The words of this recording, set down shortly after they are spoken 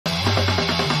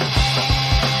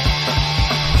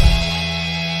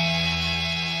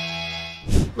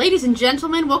Ladies and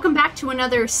gentlemen, welcome back to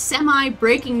another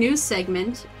semi-breaking news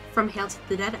segment from Hail to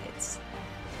the Deadites.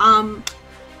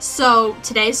 So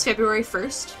today is February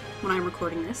 1st, when I'm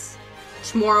recording this.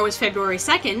 Tomorrow is February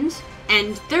 2nd,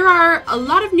 and there are a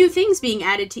lot of new things being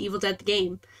added to Evil Dead the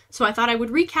game. So I thought I would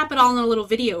recap it all in a little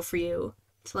video for you,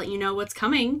 to let you know what's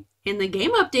coming in the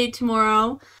game update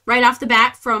tomorrow. Right off the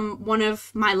bat, from one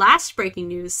of my last breaking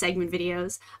news segment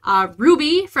videos,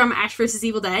 Ruby from Ash vs.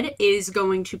 Evil Dead is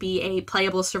going to be a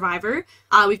playable survivor.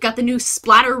 We've got the new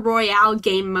Splatter Royale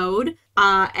game mode,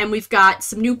 and we've got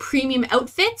some new premium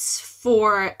outfits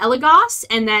for Elagos,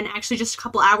 and then actually just a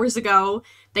couple hours ago,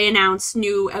 they announced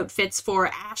new outfits for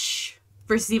Ash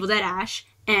vs. Evil Dead Ash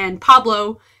and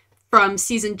Pablo from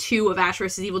Season 2 of Ash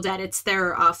vs. Evil Dead. It's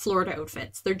their Florida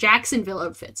outfits. Their Jacksonville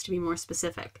outfits, to be more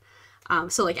specific.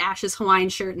 So like Ash's Hawaiian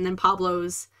shirt and then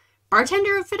Pablo's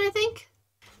bartender outfit, I think?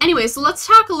 Anyway, so let's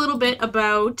talk a little bit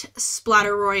about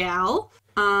Splatter Royale.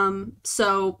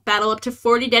 So battle up to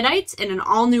 40 Deadites in an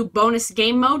all-new bonus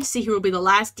game mode to see who will be the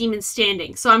last demon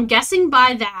standing. So I'm guessing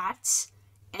by that,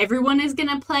 everyone is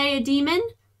gonna play a demon,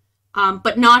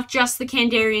 but not just the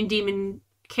Kandarian demon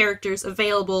characters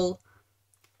available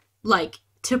like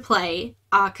to play,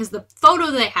 because the photo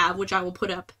they have, which I will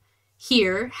put up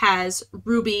here, has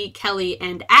Ruby, Kelly,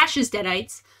 and Ash's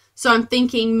Deadites. So I'm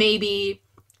thinking maybe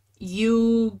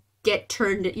you get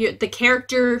turned, the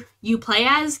character you play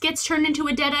as gets turned into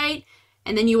a Deadite,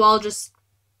 and then you all just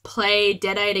play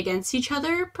Deadite against each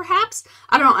other, perhaps?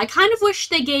 I don't know, I kind of wish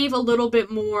they gave a little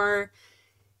bit more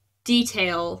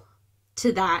detail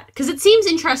to that, because it seems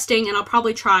interesting, and I'll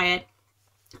probably try it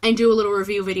and do a little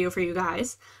review video for you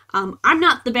guys. I'm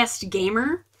not the best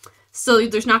gamer, so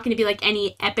there's not going to be like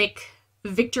any epic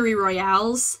victory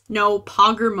royales, no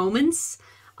pogger moments.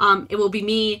 It will be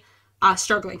me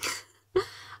struggling.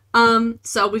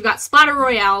 So we've got Splatter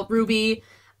Royale, Ruby,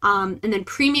 and then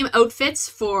premium outfits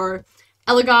for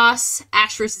Elagos,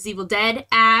 Ash vs. Evil Dead,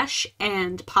 Ash,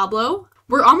 and Pablo.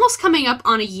 We're almost coming up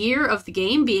on a year of the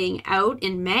game being out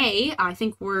in May. I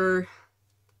think we're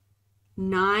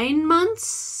 9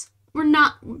 months? We're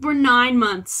 9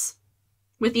 months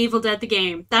with Evil Dead the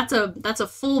game. That's a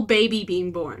full baby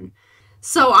being born.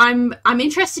 So I'm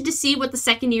interested to see what the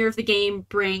second year of the game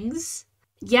brings.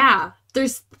 Yeah,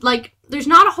 there's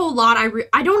not a whole lot.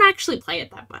 I don't actually play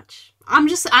it that much.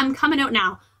 I'm coming out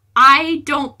now. I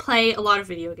don't play a lot of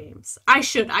video games. I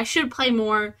should play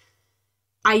more.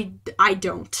 I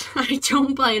don't. I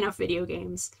don't play enough video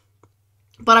games.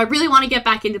 But I really want to get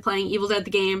back into playing Evil Dead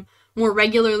the game more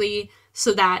regularly,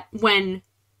 so that when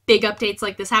big updates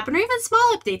like this happen, or even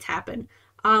small updates happen,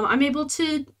 I'm able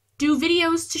to do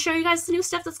videos to show you guys the new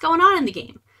stuff that's going on in the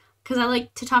game. Because I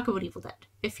like to talk about Evil Dead,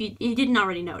 if you didn't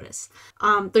already notice.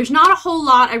 There's not a whole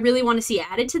lot I really want to see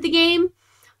added to the game.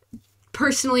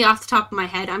 Personally, off the top of my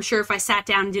head, I'm sure if I sat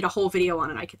down and did a whole video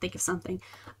on it, I could think of something.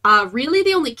 Really,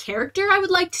 the only character I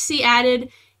would like to see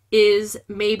added is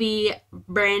maybe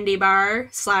Brandy Barr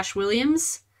 /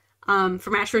 Williams.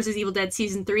 From Ash vs. Evil Dead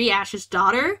Season 3, Ash's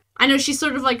daughter. I know she's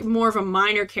sort of like more of a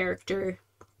minor character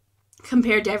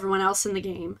compared to everyone else in the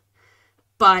game.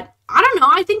 But, I don't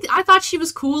know, I thought she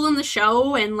was cool in the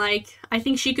show, and like, I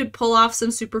think she could pull off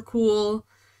some super cool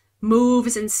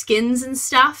moves and skins and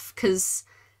stuff, because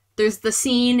there's the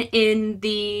scene in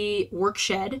the work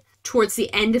shed towards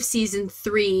the end of Season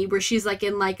 3 where she's like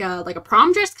in like a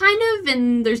prom dress kind of,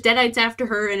 and there's Deadites after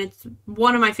her, and it's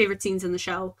one of my favorite scenes in the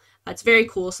show. That's very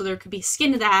cool, so there could be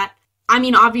skin to that. I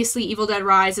mean, obviously, Evil Dead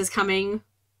Rise is coming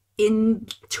in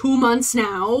 2 months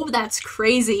now. That's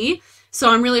crazy. So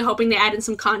I'm really hoping they add in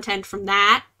some content from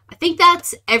that. I think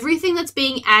that's everything that's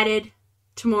being added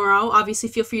tomorrow. Obviously,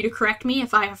 feel free to correct me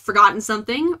if I have forgotten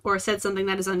something or said something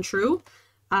that is untrue.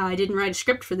 I didn't write a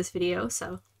script for this video,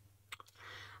 so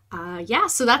yeah,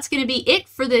 so that's going to be it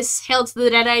for this Hail to the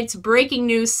Deadites breaking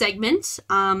news segment.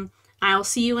 I'll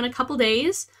see you in a couple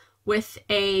days with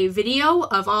a video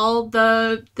of all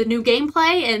the new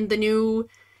gameplay and the new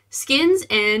skins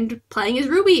and playing as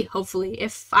Ruby, hopefully,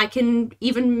 if I can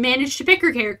even manage to pick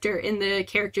her character in the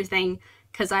character thing,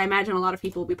 because I imagine a lot of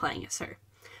people will be playing as her.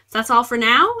 So that's all for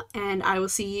now, and I will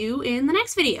see you in the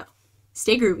next video.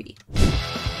 Stay groovy.